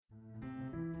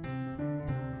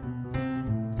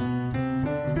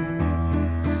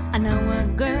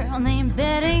girl named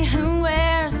Betty who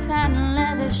wears patent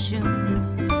leather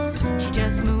shoes. She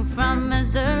just moved from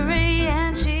Missouri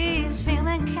and she's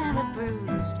feeling kind of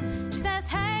bruised. She says,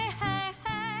 hey, hey,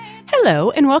 hey.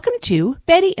 Hello and welcome to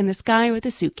Betty in the Sky with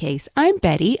a Suitcase. I'm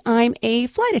Betty. I'm a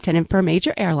flight attendant for a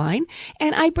major airline,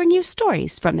 and I bring you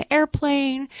stories from the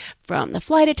airplane, from the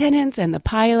flight attendants and the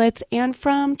pilots, and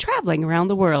from traveling around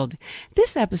the world.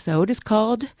 This episode is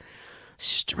called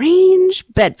Strange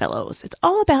Bedfellows. It's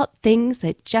all about things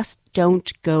that just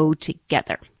don't go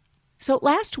together. So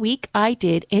last week I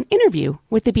did an interview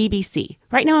with the BBC.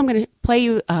 Right now I'm going to play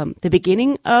you the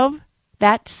beginning of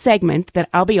that segment that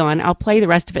I'll be on. I'll play the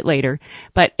rest of it later,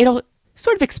 but it'll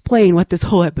sort of explain what this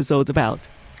whole episode's about.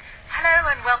 Hello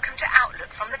and welcome to Outlook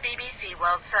from the BBC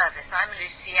World Service. I'm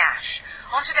Lucy Ash.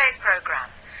 On today's programme,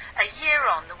 a year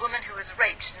on, the woman who was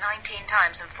raped 19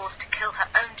 times and forced to kill her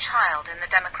own child in the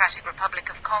Democratic Republic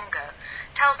of Congo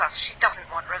tells us she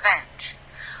doesn't want revenge.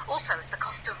 Also, as the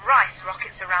cost of rice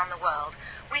rockets around the world,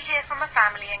 we hear from a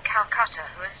family in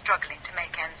Calcutta who are struggling to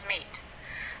make ends meet.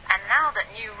 And now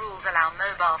that new rules allow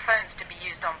mobile phones to be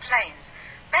used on planes,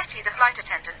 Betty, the flight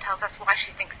attendant, tells us why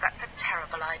she thinks that's a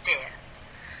terrible idea.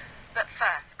 But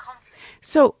first, conflict.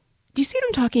 So, do you see what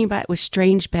I'm talking about with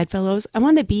Strange Bedfellows? I'm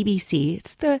on the BBC.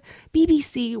 It's the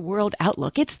BBC World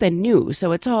Outlook. It's the news.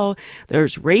 So it's all,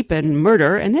 there's rape and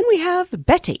murder. And then we have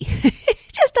Betty. It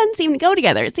just doesn't seem to go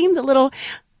together. It seems a little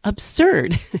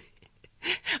absurd.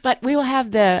 But we will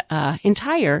have the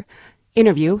entire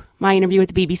interview, my interview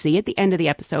with the BBC at the end of the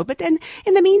episode. But then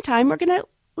in the meantime, we're going to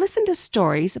listen to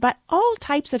stories about all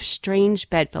types of strange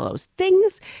bedfellows,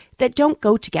 things that don't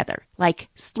go together, like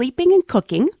sleeping and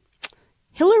cooking,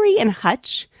 Hillary and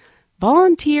Hutch,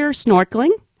 volunteer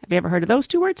snorkeling. Have you ever heard of those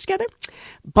two words together?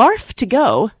 Barf to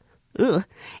go. Ugh.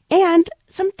 And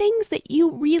some things that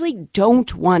you really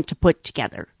don't want to put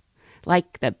together,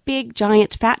 like the big,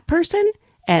 giant, fat person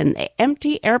and the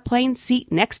empty airplane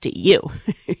seat next to you.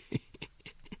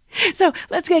 So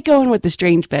let's get going with the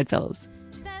strange bedfellows.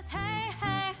 She says, hey,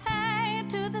 hey, hey,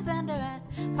 to the vendor at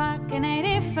Parkin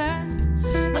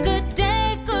 81st. A good day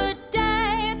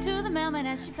to the mailman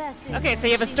as she passes. Okay, so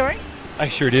you have a story? I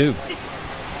sure do.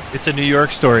 It's a New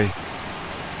York story.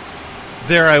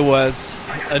 There I was,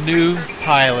 a new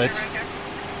pilot,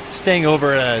 staying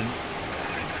over at a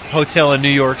hotel in New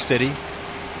York City,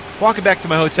 walking back to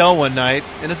my hotel one night,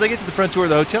 and as I get to the front door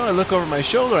of the hotel, I look over my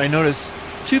shoulder, I notice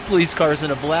two police cars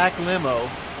and a black limo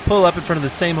pull up in front of the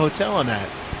same hotel I'm at.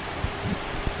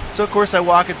 So, of course, I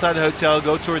walk inside the hotel,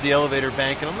 go toward the elevator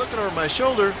bank, and I'm looking over my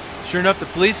shoulder. Sure enough, the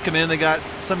police come in. They got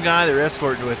some guy they're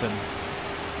escorting with them.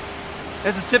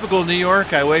 As is typical in New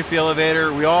York, I wait for the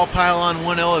elevator. We all pile on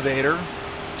one elevator,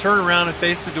 turn around and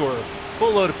face the door.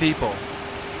 Full load of people.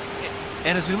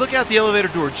 And as we look out the elevator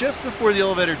door, just before the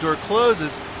elevator door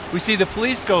closes, we see the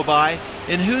police go by,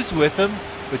 and who's with them?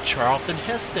 But Charlton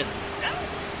Heston.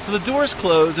 So the doors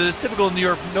close, and as typical in New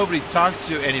York, nobody talks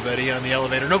to anybody on the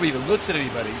elevator. Nobody even looks at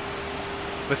anybody.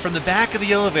 But from the back of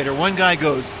the elevator, one guy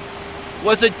goes,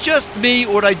 "Was it just me,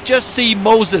 or did I just see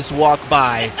Moses walk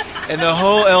by?" And the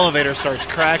whole elevator starts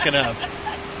cracking up.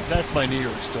 That's my New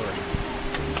York story.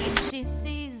 She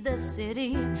sees the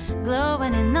city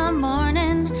glowing in the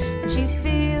morning, and she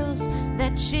feels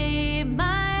that she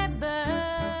might burn.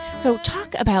 So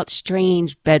talk about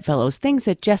strange bedfellows, things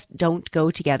that just don't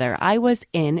go together. I was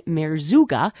in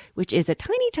Merzouga, which is a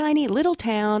tiny, tiny little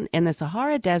town in the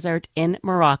Sahara Desert in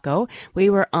Morocco. We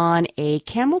were on a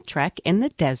camel trek in the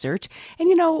desert, and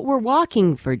we're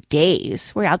walking for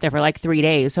days. We're out there for like 3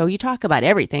 days, so you talk about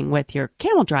everything with your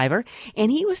camel driver,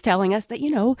 and he was telling us that,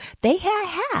 they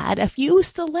had a few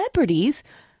celebrities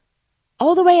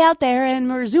all the way out there in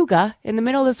Merzouga, in the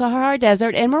middle of the Sahara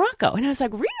Desert in Morocco. And I was like,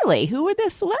 really? Who were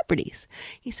the celebrities?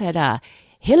 He said,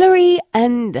 Hillary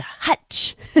and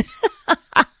Hutch.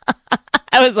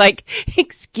 I was like,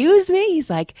 excuse me?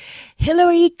 He's like,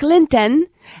 Hillary Clinton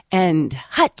and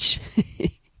Hutch.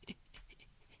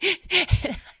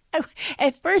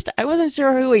 At first, I wasn't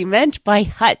sure who he meant by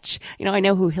Hutch. I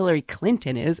know who Hillary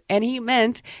Clinton is, and he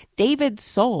meant David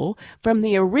Soul from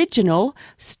the original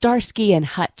Starsky and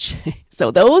Hutch. So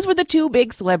those were the two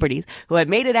big celebrities who had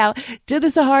made it out to the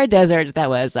Sahara Desert. That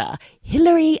was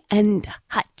Hillary and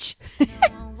Hutch. A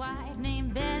wife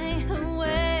named Betty who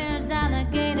wears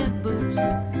alligator boots.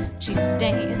 She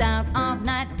stays out all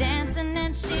night dancing,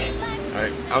 and she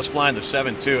likes... I was flying the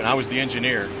 7-2, and I was the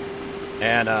engineer.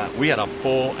 And we had a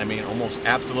full, almost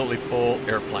absolutely full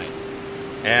airplane.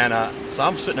 And so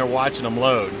I'm sitting there watching them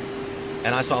load.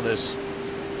 And I saw this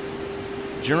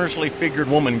generously figured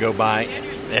woman go by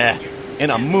in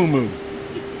a muumuu.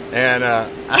 And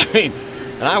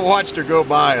And I watched her go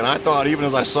by, and I thought, even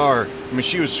as I saw her, I mean,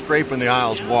 she was scraping the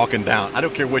aisles walking down. I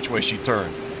don't care which way she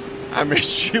turned. I mean,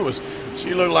 she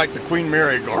looked like the Queen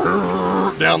Mary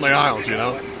go down the aisles, you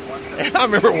know. And I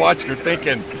remember watching her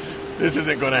thinking, this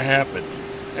isn't going to happen.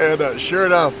 And sure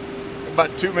enough,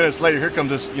 about 2 minutes later, here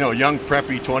comes this, young,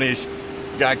 preppy, 20-ish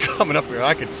guy coming up here.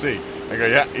 I could see. I go,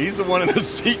 yeah, he's the one in the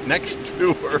seat next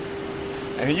to her.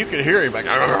 And you could hear him like,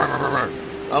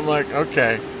 I'm like,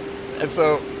 okay. And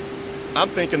so I'm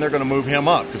thinking they're going to move him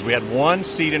up because we had one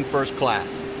seat in first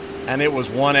class, and it was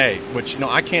 1A, which,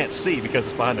 I can't see because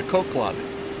it's behind the coat closet.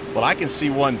 But I can see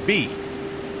 1B.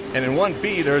 And in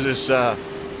 1B, there's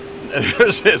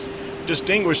this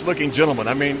distinguished-looking gentleman.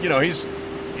 I mean, he's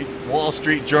Wall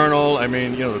Street Journal. I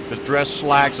mean, the dress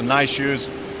slacks and nice shoes.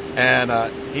 And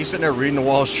he's sitting there reading the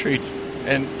Wall Street,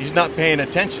 and he's not paying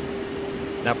attention.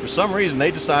 Now, for some reason,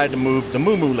 they decided to move the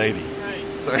Moo lady.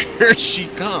 So here she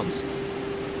comes.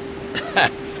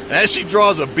 And as she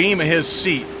draws a beam of his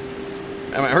seat,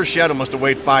 I mean, her shadow must have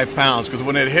weighed 5 pounds because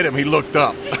when it hit him, he looked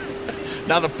up.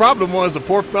 Now, the problem was the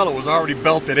poor fellow was already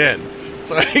belted in.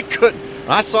 So he couldn't.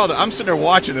 I'm sitting there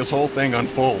watching this whole thing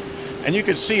unfold. And you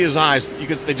could see his eyes.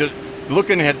 They just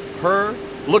looking at her,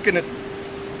 looking at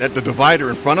the divider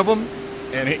in front of him.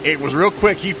 And it was real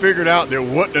quick. He figured out there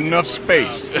wasn't enough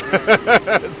space.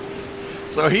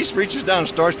 So he reaches down and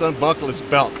starts to unbuckle his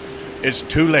belt. It's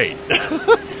too late.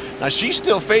 Now, she's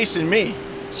still facing me.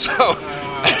 So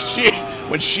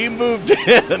when she moved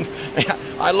in,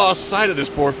 I lost sight of this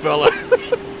poor fella.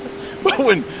 But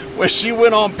when she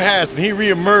went on past and he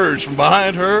reemerged from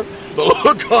behind her, the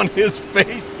look on his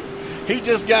face, he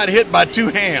just got hit by 2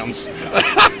 hams. And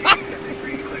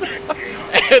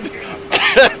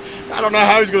I don't know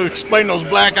how he's going to explain those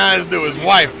black eyes to his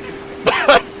wife.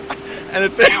 And the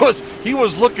thing was, he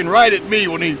was looking right at me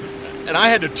and I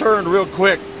had to turn real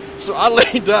quick. So I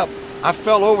leaned up. I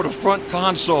fell over the front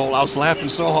console. I was laughing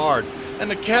so hard. And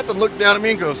the captain looked down at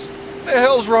me and goes, "What the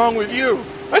hell's wrong with you?"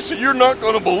 I said, "You're not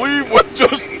going to believe what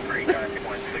just..."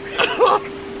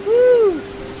 Woo.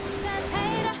 Says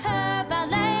hey to her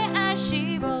ballet as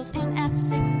she rolls in at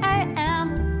 6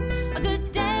 a.m. A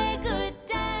good day, good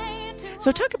day.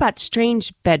 So talk about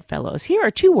strange bedfellows. Here are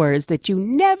 2 words that you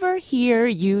never hear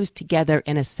used together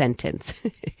in a sentence.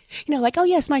 Like, oh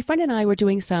yes, my friend and I were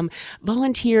doing some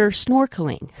volunteer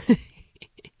snorkeling.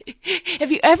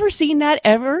 Have you ever seen that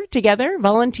ever together?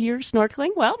 Volunteer snorkeling?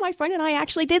 Well, my friend and I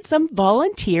actually did some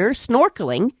volunteer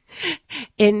snorkeling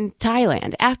in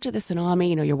Thailand after the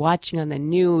tsunami. You're watching on the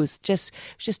news, just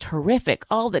horrific,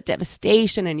 all the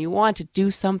devastation, and you want to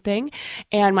do something.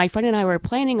 And my friend and I were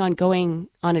planning on going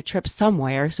on a trip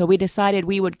somewhere, so we decided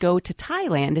we would go to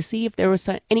Thailand to see if there was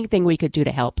anything we could do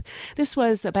to help. This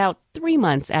was about 3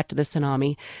 months after the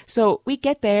tsunami. So we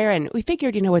get there, and we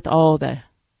figured, with all the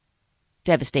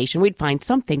devastation, we'd find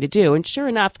something to do. And sure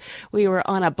enough, we were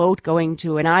on a boat going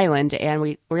to an island, and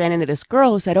we ran into this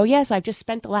girl who said, "Oh yes, I've just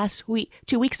spent the last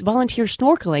 2 weeks volunteer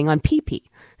snorkeling on Phi Phi."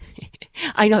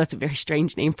 I know that's a very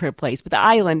strange name for a place, but the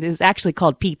island is actually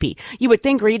called Phi Phi. You would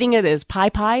think reading it is Pai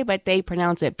Pai, but they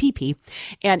pronounce it Phi Phi.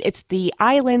 And it's the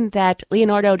island that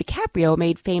Leonardo DiCaprio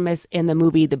made famous in the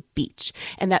movie The Beach.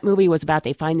 And that movie was about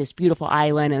they find this beautiful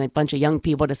island and a bunch of young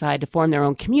people decide to form their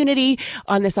own community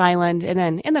on this island. And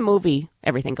then in the movie,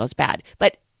 everything goes bad.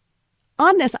 But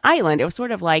on this island, it was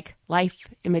sort of like life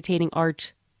imitating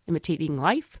art, imitating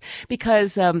life,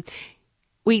 because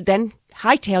we then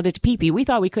hightailed it to Phi Phi. We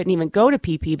thought we couldn't even go to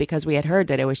Phi Phi because we had heard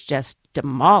that it was just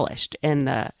demolished in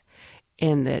the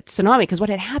tsunami. Because what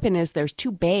had happened is there's 2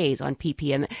 bays on Phi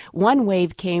Phi, and one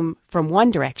wave came from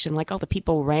one direction, like all the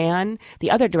people ran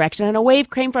the other direction, and a wave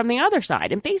came from the other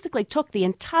side and basically took the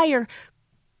entire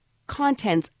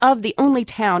contents of the only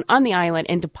town on the island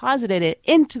and deposited it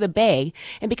into the bay.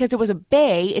 And because it was a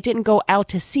bay, it didn't go out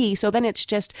to sea, so then it's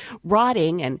just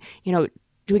rotting and,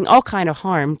 doing all kind of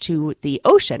harm to the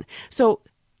ocean. So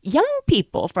young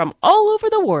people from all over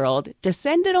the world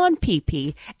descended on Phi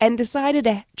Phi and decided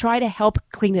to try to help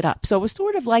clean it up. So it was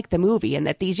sort of like the movie in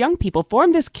that these young people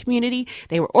formed this community.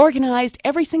 They were organized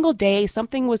every single day.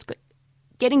 Something was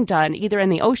getting done either in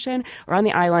the ocean or on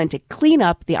the island to clean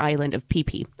up the island of Phi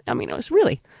Phi. I mean, it was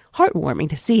really heartwarming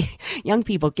to see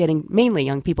mainly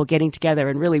young people getting together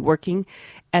and really working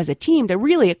as a team to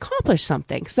really accomplish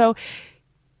something. So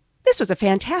this was a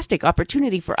fantastic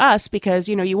opportunity for us because,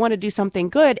 you want to do something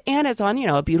good and it's on,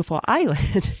 a beautiful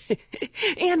island.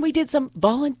 And we did some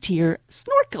volunteer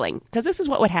snorkeling because this is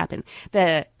what would happen.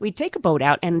 We'd take a boat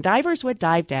out and divers would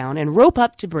dive down and rope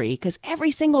up debris because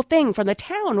every single thing from the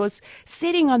town was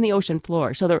sitting on the ocean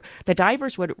floor. So the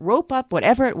divers would rope up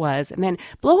whatever it was and then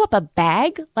blow up a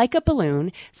bag like a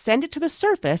balloon, send it to the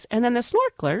surface, and then the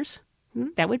snorkelers,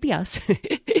 that would be us,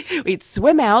 we'd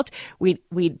swim out, we'd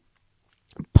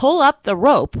pull up the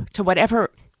rope to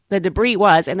whatever the debris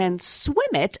was and then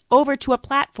swim it over to a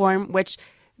platform, which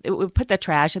it would put the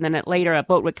trash, and then later a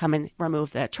boat would come and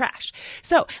remove the trash.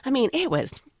 So, it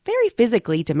was very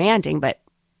physically demanding, but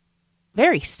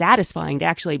very satisfying to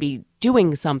actually be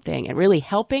doing something and really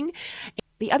helping.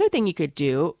 The other thing you could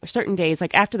do certain days,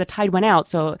 like after the tide went out,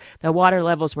 so the water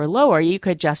levels were lower, you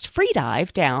could just free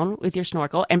dive down with your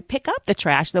snorkel and pick up the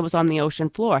trash that was on the ocean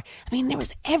floor. There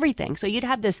was everything. So you'd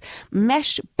have this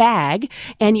mesh bag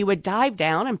and you would dive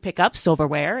down and pick up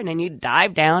silverware, and then you'd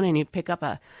dive down and you'd pick up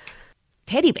a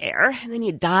teddy bear, and then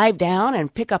you'd dive down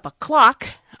and pick up a clock.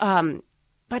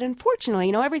 But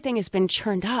unfortunately, everything has been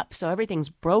churned up. So everything's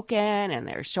broken and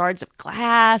there's shards of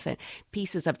glass and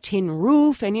pieces of tin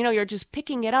roof. And, you're just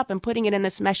picking it up and putting it in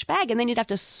this mesh bag. And then you'd have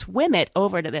to swim it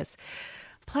over to this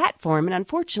platform. And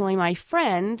unfortunately, my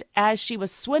friend, as she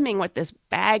was swimming with this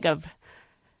bag of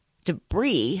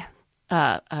debris,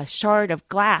 a shard of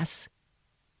glass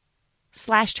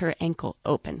slashed her ankle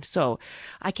open. So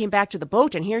I came back to the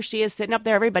boat and here she is sitting up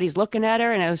there. Everybody's looking at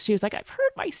her and she was like, I've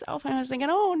hurt myself. And I was thinking,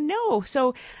 oh no.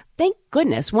 So thank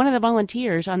goodness one of the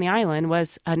volunteers on the island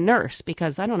was a nurse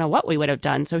because I don't know what we would have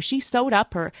done. So she sewed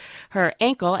up her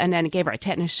ankle and then gave her a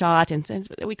tetanus shot, and since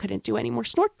we couldn't do any more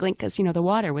snorkeling because, the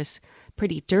water was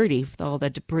pretty dirty with all the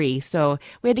debris. So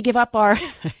we had to give up our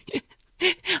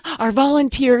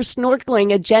volunteer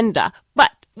snorkeling agenda.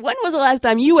 But when was the last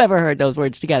time you ever heard those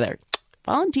words together?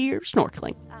 Volunteer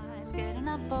snorkeling. Eyes getting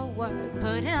up for work,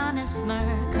 put it on a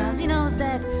smirk, 'cause he knows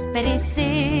that Betty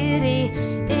City,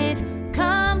 it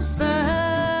comes first.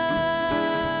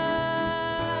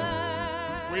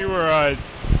 We were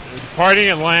departing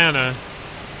Atlanta,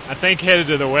 I think headed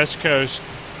to the West Coast,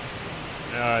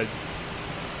 about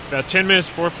 10 minutes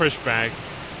before pushback.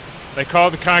 They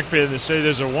called the cockpit and they said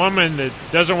there's a woman that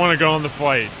doesn't want to go on the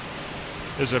flight.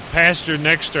 There's a passenger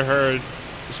next to her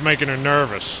that's making her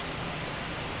nervous.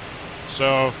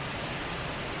 So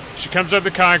she comes up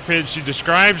the cockpit. She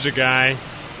describes the guy.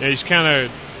 He's kind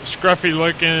of scruffy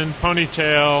looking,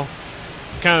 ponytail,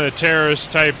 kind of the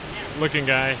terrorist type looking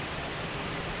guy.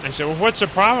 I said, well, what's the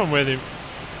problem with him?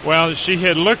 Well, she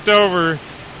had looked over.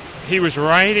 He was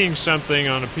writing something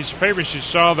on a piece of paper. She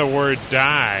saw the word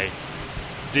die,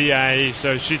 D-I-E.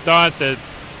 So she thought that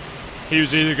he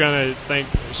was either going to think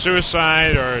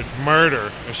suicide or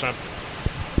murder or something.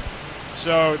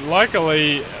 So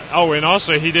luckily, and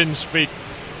also he didn't speak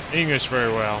English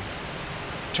very well.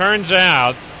 Turns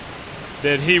out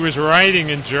that he was writing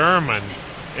in German,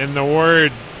 and the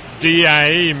word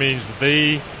D-I-E means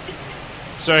the.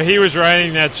 So he was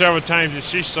writing that several times, and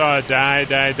she saw die,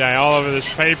 die, die all over this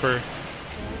paper.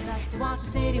 Betty likes to watch the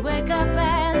city wake up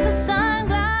as the sun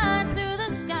glides through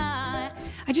the sky.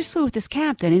 I just flew with this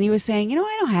captain, and he was saying, I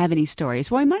don't have any stories.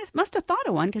 Well, I must have thought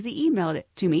of one because he emailed it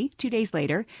to me 2 days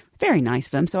later. Very nice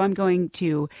of him, so I'm going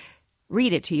to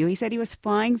read it to you. He said he was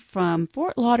flying from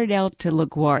Fort Lauderdale to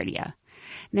LaGuardia.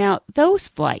 Now, those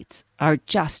flights are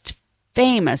just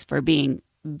famous for being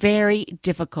very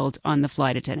difficult on the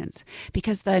flight attendants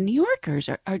because the New Yorkers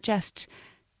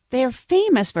they're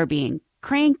famous for being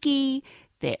cranky.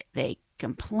 They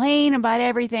complain about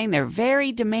everything. They're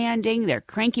very demanding. They're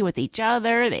cranky with each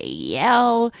other. They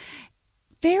yell.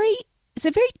 It's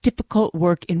a very difficult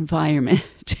work environment.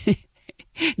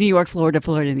 New York, Florida,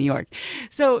 Florida, New York.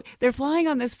 So they're flying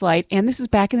on this flight, and this is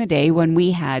back in the day when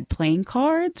we had playing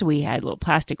cards, we had little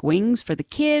plastic wings for the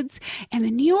kids, and the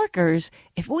New Yorkers,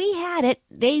 if we had it,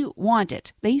 they want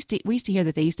it. We used to hear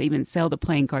that they used to even sell the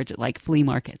playing cards at like flea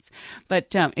markets.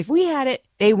 But if we had it,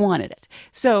 they wanted it.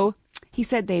 So he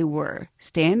said they were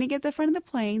standing at the front of the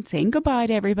plane, saying goodbye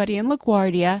to everybody in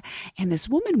LaGuardia, and this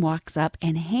woman walks up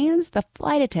and hands the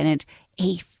flight attendant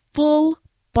a full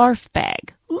barf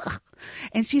bag. Ugh.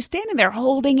 And she's standing there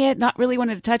holding it, not really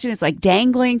wanting to touch it. It's like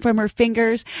dangling from her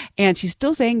fingers. And she's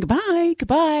still saying goodbye,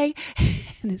 goodbye.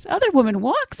 And this other woman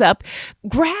walks up,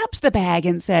 grabs the bag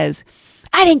and says,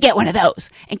 I didn't get one of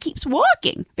those. And keeps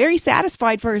walking, very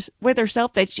satisfied with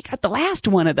herself that she got the last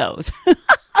one of those.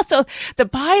 So the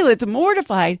pilot's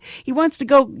mortified. He wants to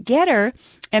go get her.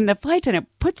 And the flight attendant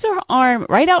puts her arm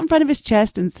right out in front of his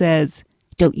chest and says,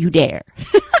 don't you dare.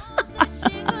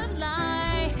 She would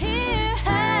lie here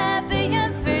happy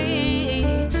and free.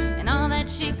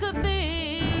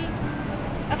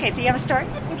 Okay, so you have a story?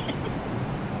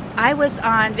 I was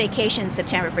on vacation in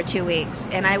September for 2 weeks,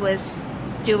 and I was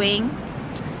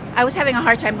having a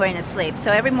hard time going to sleep.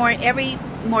 So every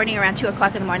morning around 2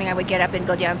 o'clock in the morning, I would get up and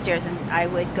go downstairs, and I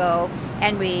would go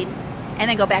and read,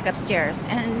 and then go back upstairs.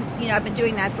 And, I've been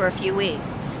doing that for a few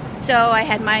weeks. So I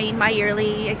had my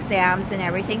yearly exams and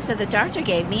everything, so the doctor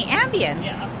gave me Ambien.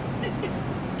 Yeah.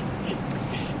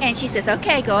 And she says,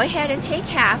 okay, go ahead and take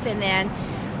half, and then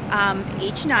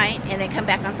each night, and then come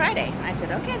back on Friday. I said,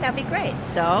 okay, that'd be great.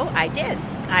 So I did.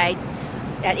 At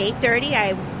 8:30,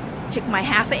 I took my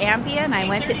half of Ambien. I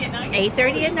went to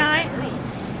 8:30 at night,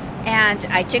 and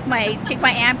I took my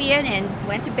Ambien and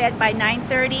went to bed by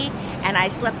 9:30, and I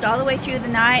slept all the way through the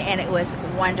night, and it was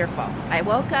wonderful. I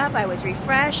woke up, I was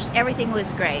refreshed, everything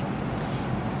was great.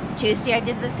 Tuesday, I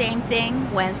did the same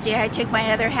thing. Wednesday, I took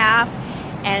my other half,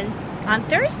 and on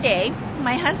Thursday,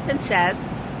 my husband says,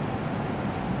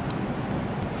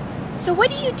 so what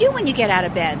do you do when you get out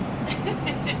of bed?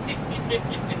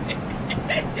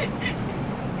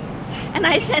 And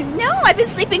I said, no, I've been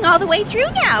sleeping all the way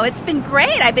through now. It's been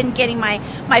great. I've been getting my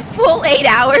full 8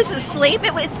 hours of sleep.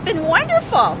 It's been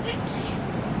wonderful.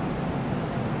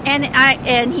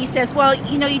 And he says, well,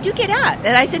 you do get up.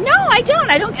 And I said, no, I don't.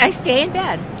 I stay in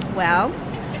bed. Well,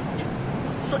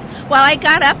 I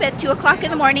got up at 2 o'clock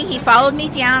in the morning. He followed me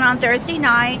down on Thursday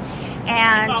night,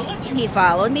 and he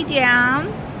followed me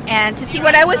down and to see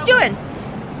what I was doing.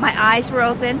 My eyes were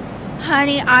open.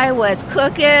 Honey, I was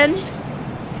cooking.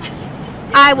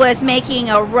 I was making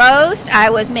a roast.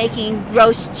 I was making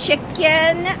roast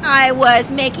chicken. I was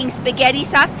making spaghetti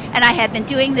sauce, and I had been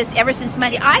doing this ever since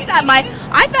Monday. I thought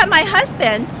my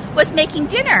husband was making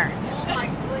dinner. Oh my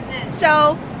goodness.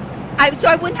 So I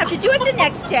wouldn't have to do it the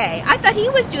next day. I thought he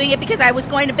was doing it because I was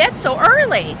going to bed so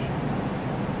early.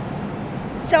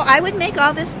 So I would make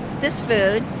all this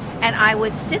food, and I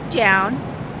would sit down,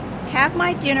 have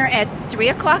my dinner at 3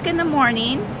 o'clock in the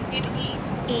morning, And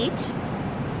eat,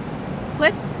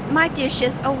 put my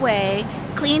dishes away,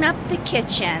 clean up the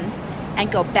kitchen,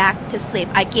 and go back to sleep.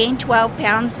 I gained 12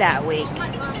 pounds that week. oh my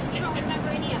gosh, you don't remember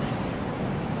any of it.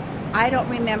 I don't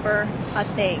remember a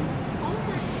thing.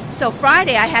 So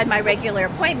Friday, I had my regular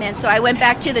appointment, so I went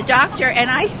back to the doctor,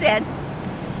 and I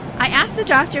asked the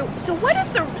doctor, so what is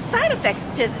the side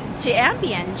effects to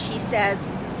Ambien? She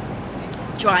says,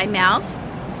 dry mouth,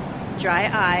 dry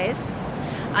eyes,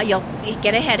 you'll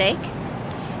get a headache,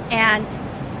 and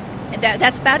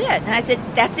that's about it. And I said,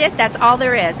 that's it? That's all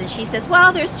there is? And she says,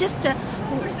 well, there's just a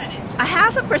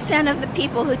 0.5% of the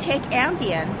people who take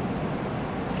Ambien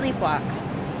sleepwalk.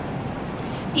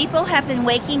 People have been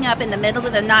waking up in the middle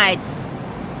of the night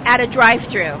at a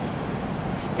drive-thru.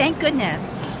 Thank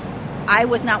goodness I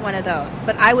was not one of those,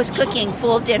 but I was cooking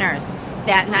full dinners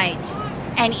that night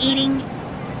and eating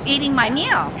my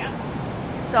meal.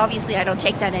 So obviously I don't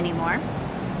take that anymore.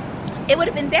 It would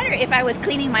have been better if I was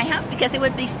cleaning my house, because it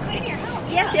would be Clean your house.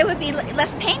 yes, it would be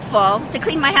less painful to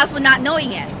clean my house with not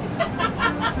knowing it.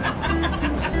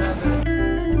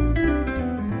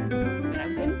 I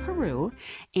was in Peru,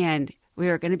 and we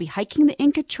were going to be hiking the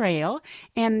Inca Trail,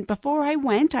 and before I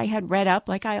went, I had read up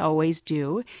like I always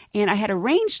do, and I had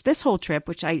arranged this whole trip,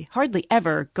 which I hardly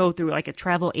ever go through like a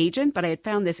travel agent, but I had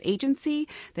found this agency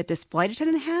that this flight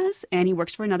attendant has, and he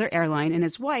works for another airline, and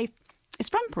his wife is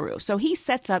from Peru. So he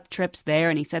sets up trips there,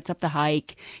 and he sets up the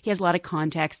hike. He has a lot of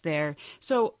contacts there.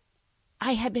 So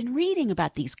I had been reading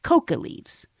about these coca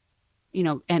leaves,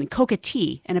 and coca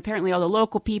tea. And apparently all the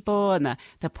local people and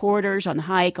the porters on the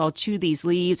hike all chew these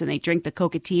leaves and they drink the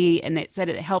coca tea, and it said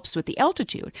it helps with the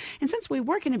altitude. And since we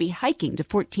were going to be hiking to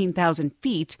 14,000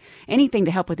 feet, anything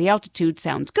to help with the altitude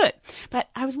sounds good. But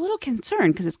I was a little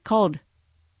concerned because it's called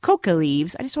coca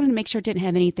leaves. I just wanted to make sure it didn't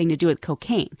have anything to do with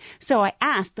cocaine. So I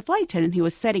asked the flight attendant who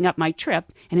was setting up my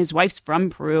trip, and his wife's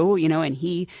from Peru, and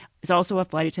he is also a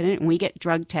flight attendant, and we get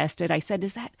drug tested. I said,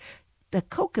 does that the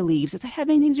coca leaves, does that have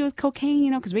anything to do with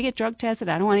cocaine? Because we get drug tested.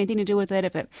 I don't want anything to do with it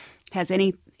if it has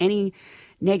any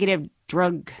negative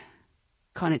drug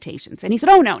connotations. And he said,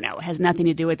 oh, no, it has nothing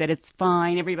to do with it. It's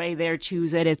fine. Everybody there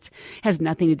chews it. It has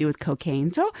nothing to do with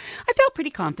cocaine. So I felt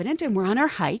pretty confident, and we're on our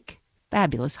hike.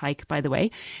 Fabulous hike, by the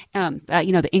way.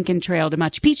 The Incan Trail to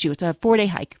Machu Picchu. It's a 4-day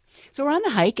hike. So we're on the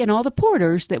hike, and all the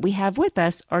porters that we have with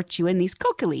us are chewing these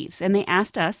coca leaves. And they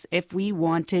asked us if we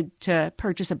wanted to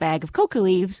purchase a bag of coca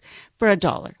leaves for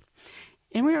 $1.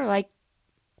 And we were like,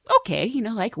 okay,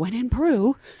 like when in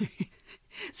Peru.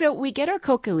 So we get our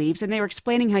coca leaves, and they were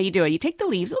explaining how you do it. You take the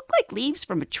leaves, look like leaves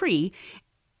from a tree.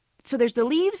 So there's the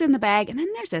leaves in the bag, and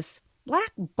then there's this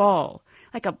black ball,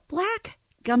 like a black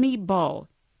gummy ball.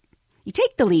 You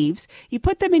take the leaves, you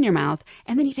put them in your mouth,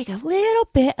 and then you take a little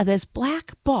bit of this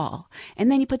black ball,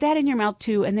 and then you put that in your mouth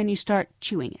too, and then you start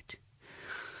chewing it.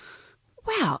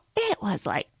 Well, it was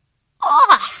like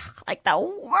the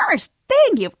worst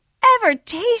thing you've ever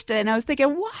tasted. And I was thinking,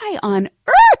 why on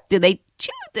earth do they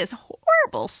chew this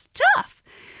horrible stuff?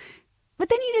 But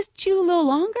then you just chew a little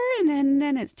longer, and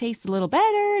then it tastes a little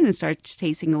better, and it starts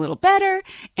tasting a little better,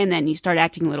 and then you start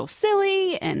acting a little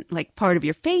silly, and like part of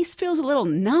your face feels a little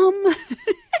numb.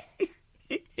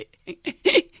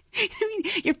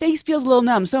 Your face feels a little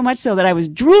numb, so much so that I was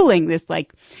drooling this,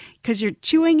 because you're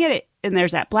chewing it, and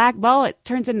there's that black ball, it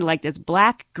turns into like this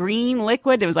black-green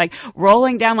liquid. It was like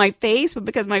rolling down my face, but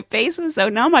because my face was so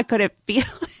numb, I couldn't feel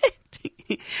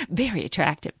it. Very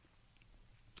attractive.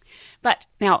 But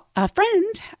now,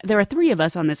 there were 3 of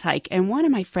us on this hike, and one of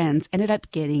my friends ended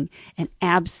up getting an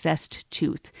abscessed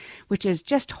tooth, which is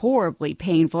just horribly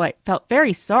painful. I felt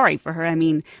very sorry for her. I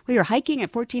mean, we were hiking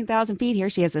at 14,000 feet.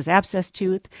 Here she has this abscessed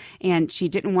tooth, and she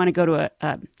didn't want to go to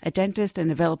a dentist in a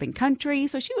developing country,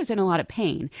 so she was in a lot of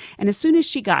pain. And as soon as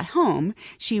she got home,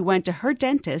 she went to her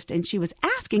dentist, and she was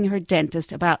asking her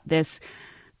dentist about this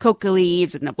coca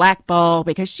leaves and the black ball,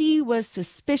 because she was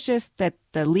suspicious that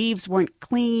the leaves weren't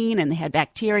clean and they had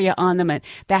bacteria on them, and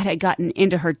that had gotten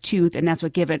into her tooth, and that's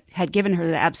what had given her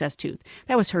the abscessed tooth.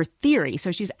 That was her theory. So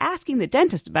she's asking the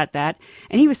dentist about that,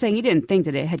 and he was saying he didn't think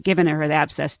that it had given her the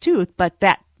abscessed tooth, but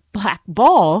that black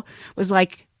ball was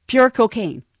like pure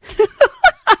cocaine.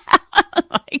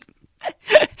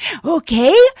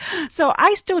 Okay, so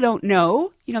I still don't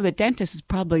know. The dentist is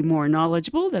probably more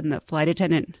knowledgeable than the flight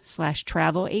attendant /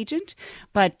 travel agent.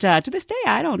 But to this day,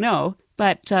 I don't know.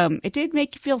 But it did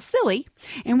make you feel silly.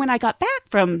 And when I got back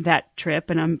from that trip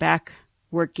and I'm back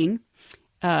working,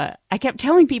 I kept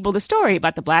telling people the story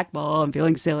about the black ball and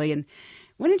feeling silly. And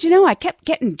wouldn't you know, I kept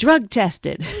getting drug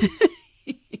tested.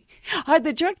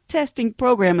 The drug testing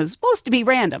program is supposed to be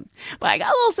random, but I got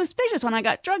a little suspicious when I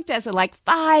got drug tested like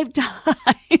 5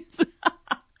 times.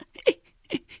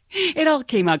 It all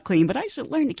came out clean, but I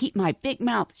should learn to keep my big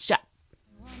mouth shut.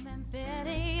 Woman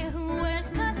Betty who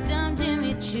wears custom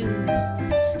Jimmy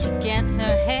Choos. She gets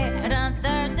her hair done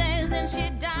Thursdays and she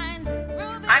dines at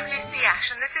Ruby. I'm Lucy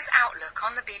Ash, and this is Outlook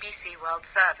on the BBC World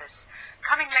Service.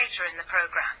 Coming later in the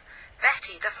programme,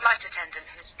 Betty, the flight attendant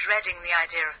who's dreading the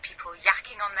idea of people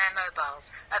yakking on their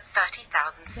mobiles at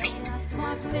 30,000 feet.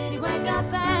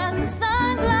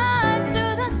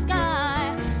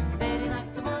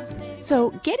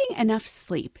 So getting enough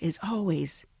sleep is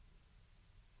always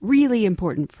really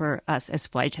important for us as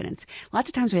flight attendants. Lots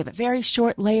of times we have a very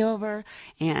short layover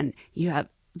and you have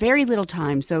very little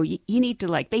time. So you need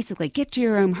to basically get to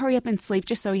your room, hurry up and sleep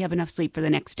just so you have enough sleep for the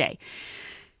next day.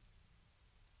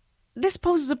 This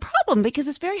poses a problem because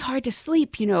it's very hard to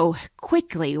sleep,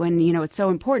 quickly when, it's so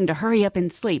important to hurry up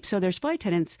and sleep. So there's flight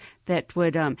attendants that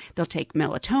would, they'll take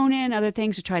melatonin, other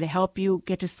things to try to help you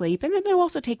get to sleep. And then they'll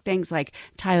also take things like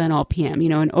Tylenol PM,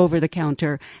 an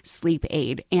over-the-counter sleep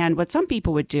aid. And what some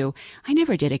people would do, I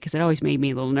never did it because it always made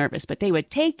me a little nervous, but they would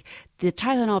take the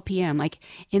Tylenol PM,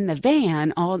 in the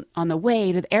van on the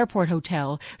way to the airport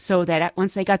hotel, so that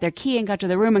once they got their key and got to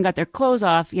the room and got their clothes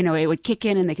off, it would kick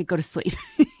in and they could go to sleep.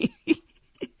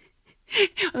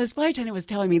 Well, this flight attendant was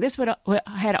telling me this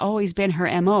had always been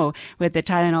her MO with the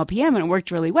Tylenol PM, and it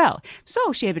worked really well.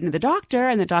 So she had been to the doctor,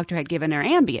 and the doctor had given her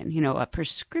Ambien, a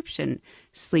prescription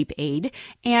sleep aid,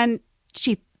 and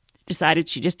she decided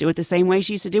she'd just do it the same way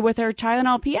she used to do with her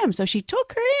Tylenol PM. So she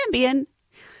took her Ambien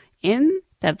in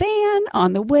the van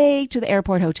on the way to the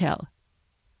airport hotel.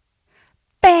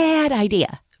 Bad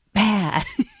idea. Bad.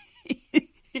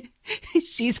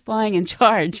 She's flying in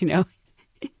charge,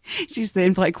 She's the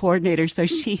in-flight coordinator, so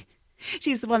she's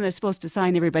the one that's supposed to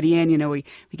sign everybody in. We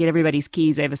get everybody's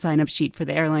keys. I have a sign-up sheet for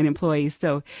the airline employees.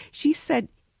 So she said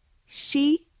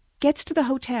she gets to the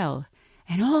hotel,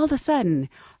 and all of a sudden,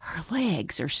 her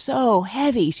legs are so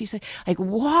heavy. She's like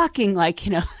walking like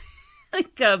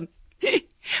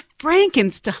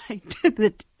Frankenstein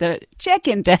to the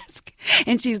check-in desk.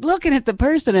 And she's looking at the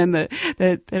person, and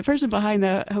the person behind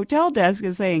the hotel desk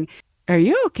is saying, "Are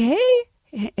you okay?"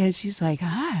 And she's like,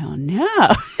 "I don't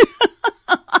know."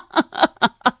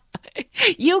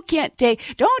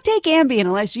 Don't take Ambien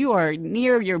unless you are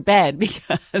near your bed,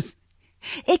 because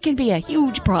it can be a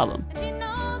huge problem. She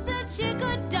knows that she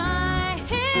could die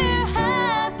here,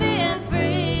 happy and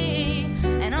free,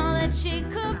 and all that she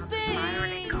could be.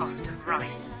 Spiraling cost of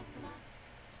rice.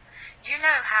 You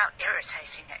know how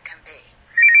irritating it can be.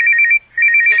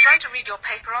 You're trying to read your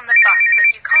paper on the bus, but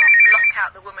you can't block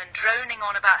out the woman droning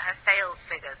on about her sales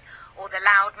figures or the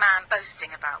loud man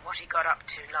boasting about what he got up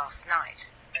to last night.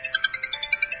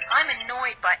 I'm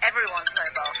annoyed by everyone's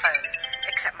mobile phones,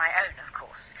 except my own, of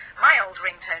course. My old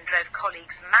ringtone drove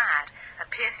colleagues mad, a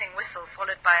piercing whistle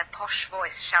followed by a posh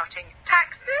voice shouting,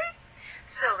 "Taxi?"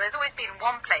 Still, there's always been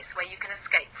one place where you can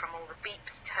escape from all the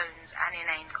beeps, tones, and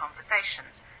inane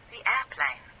conversations: the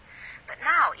airplane. But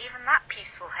now, even that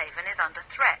peaceful haven is under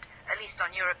threat, at least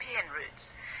on European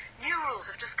routes. New rules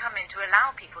have just come in to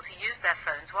allow people to use their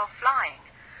phones while flying.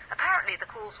 Apparently, the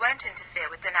calls won't interfere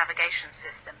with the navigation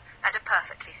system and are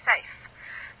perfectly safe.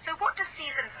 So what do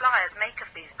seasoned flyers make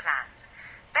of these plans?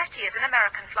 Betty is an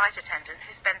American flight attendant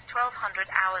who spends 1,200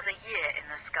 hours a year in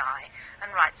the sky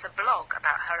and writes a blog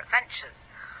about her adventures.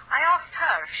 I asked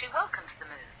her if she welcomes the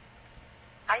move.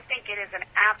 I think it is an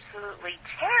absolutely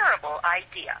terrible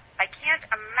idea. I can't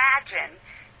imagine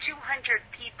 200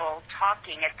 people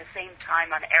talking at the same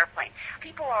time on an airplane.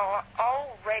 People are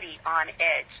already on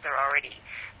edge. They're already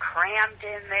crammed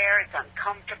in there. It's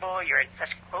uncomfortable. You're in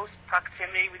such close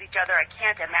proximity with each other. I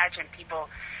can't imagine people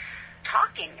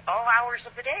talking all hours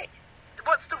of the day.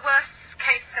 What's the worst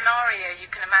case scenario you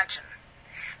can imagine?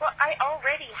 Well, I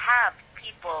already have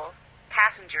people,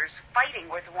 passengers, fighting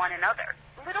with one another.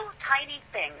 Little tiny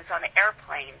things on the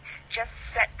airplane just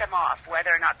set them off,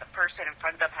 whether or not the person in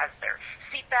front of them has their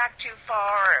seat back too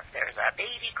far, if there's a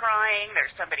baby crying, there's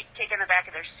somebody kicking the back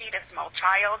of their seat, a small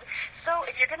child. So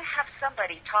if you're going to have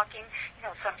somebody talking,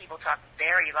 some people talk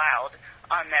very loud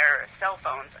on their cell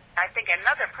phones. I think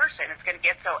another person is going to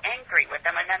get so angry with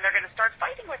them, and then they're going to start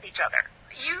fighting with each other.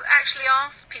 You actually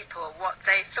asked people what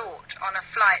they thought on a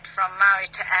flight from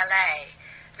Maui to LA.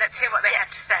 Let's hear what they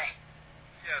had to say.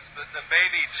 Yes, the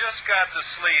baby just got to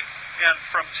sleep, and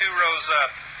from 2 rows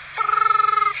up.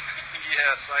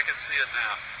 Yes, I can see it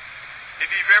now.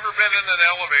 If you've ever been in an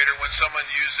elevator when someone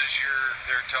uses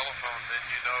their telephone, then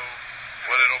you know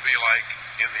what it'll be like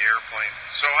in the airplane.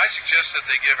 So I suggest that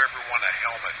they give everyone a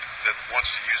helmet that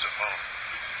wants to use a phone.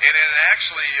 And then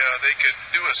actually, they could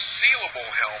do a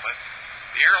sealable helmet.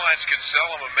 The airlines could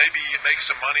sell them and maybe make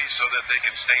some money so that they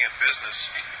can stay in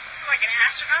business. It's like an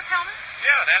astronaut's helmet?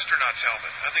 Yeah, an astronaut's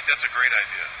helmet. I think that's a great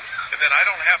idea. And then I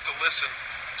don't have to listen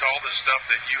to all the stuff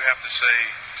that you have to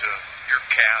say to your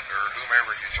cat or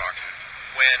whomever you talk to.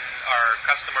 When our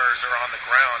customers are on the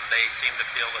ground, they seem to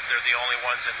feel that they're the only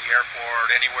ones in the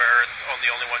airport, anywhere, and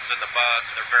the only ones in the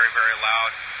bus. They're very, very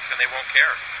loud, and they won't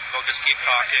care. They'll just keep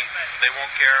talking. They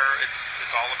won't care. It's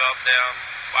all about them.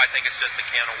 I think it's just a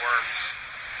can of worms.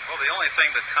 Well, the only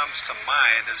thing that comes to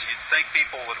mind is you'd think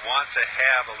people would want to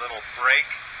have a little break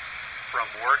from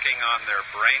working on their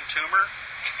brain tumor.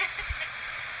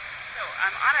 So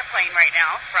I'm on a plane right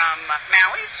now from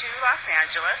Maui to Los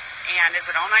Angeles, and it's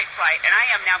an all-night flight, and I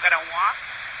am now going to walk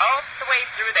all the way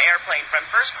through the airplane from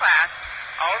first class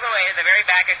all the way to the very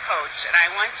back of coach, and I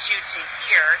want you to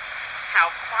hear how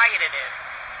quiet it is.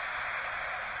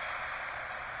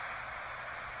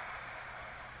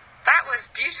 That was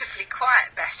beautifully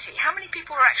quiet, Betty. How many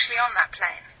people were actually on that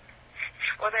plane?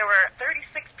 Well, there were 36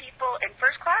 people in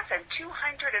first class and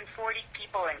 240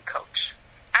 people in coach.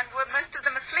 And were most of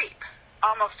them asleep?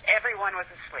 Almost everyone was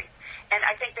asleep. And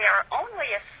I think they are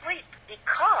only asleep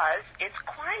because it's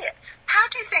quiet. How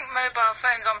do you think mobile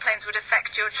phones on planes would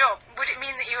affect your job? Would it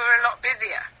mean that you were a lot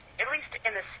busier? At least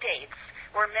in the States,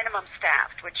 we're minimum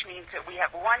staffed, which means that we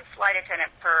have one flight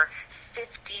attendant per 50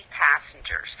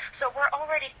 passengers. So we're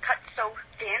already cut so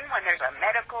thin when there's a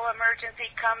medical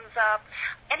emergency comes up,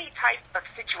 any type of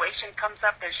situation comes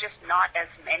up, there's just not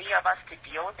as many of us to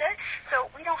deal with it.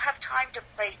 So we don't have time to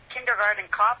play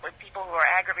kindergarten cop with people who are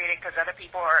aggravated because other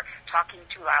people are talking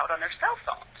too loud on their cell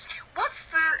phones. What's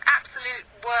the absolute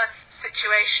worst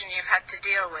situation you've had to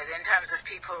deal with in terms of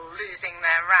people losing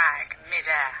their rag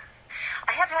midair?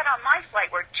 I have had on my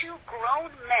flight where 2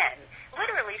 grown men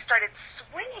literally started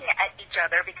swinging at each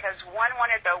other because one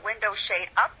wanted the window shade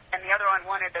up and the other one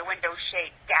wanted the window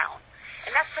shade down.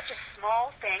 And that's such a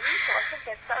small thing, so I think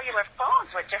that cellular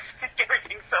phones would just make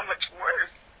everything so much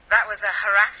worse. That was a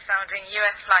harassed-sounding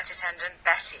U.S. flight attendant,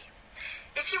 Betty.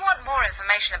 If you want more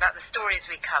information about the stories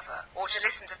we cover or to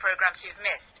listen to programs you've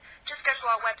missed, just go to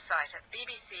our website at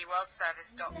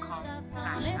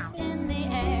bbcworldservice.com/outlook. In the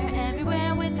air,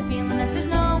 everywhere with the feeling that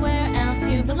there's nowhere else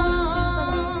you belong.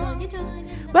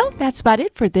 Well, that's about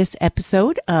it for this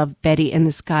episode of Betty in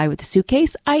the Sky with a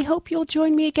Suitcase. I hope you'll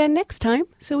join me again next time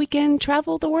so we can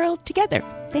travel the world together.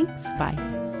 Thanks. Bye.